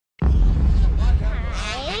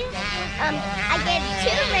I did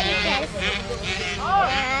 2 races, and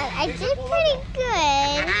I did pretty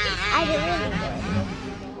good. I did really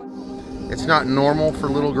good. It's not normal for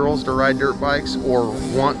little girls to ride dirt bikes or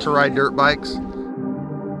want to ride dirt bikes.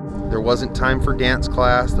 There wasn't time for dance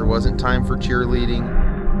class. There wasn't time for cheerleading.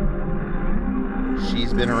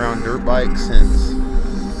 She's been around dirt bikes since,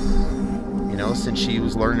 you know, since she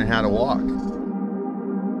was learning how to walk.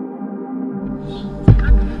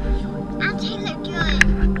 I'm Taylor Joyce.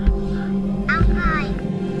 I'm 5.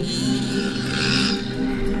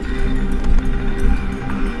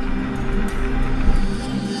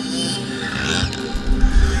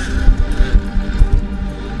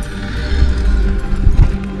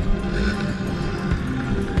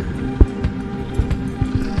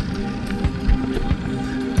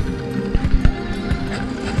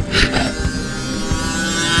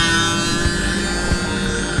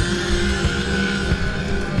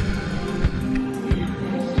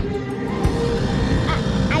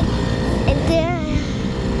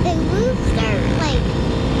 The moves are like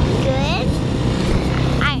good.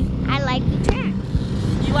 I like the track.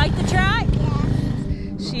 You like the track?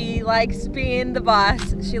 Yeah. She likes being the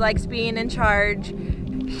boss. She likes being in charge.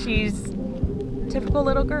 She's a typical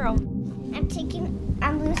little girl.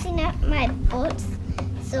 I'm loosening up my bolts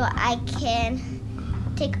so I can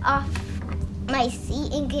take off my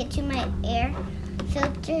seat and get to my air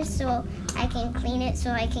filter so I can clean it so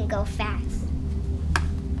I can go fast.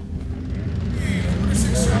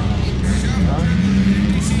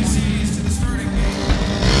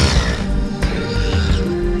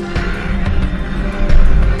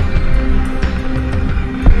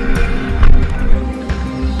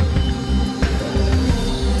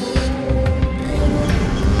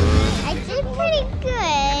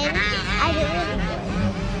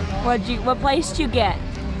 What place did you get?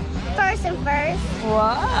 First and first.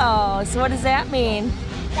 Whoa, so what does that mean?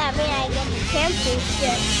 That means I get the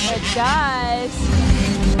championship. It does.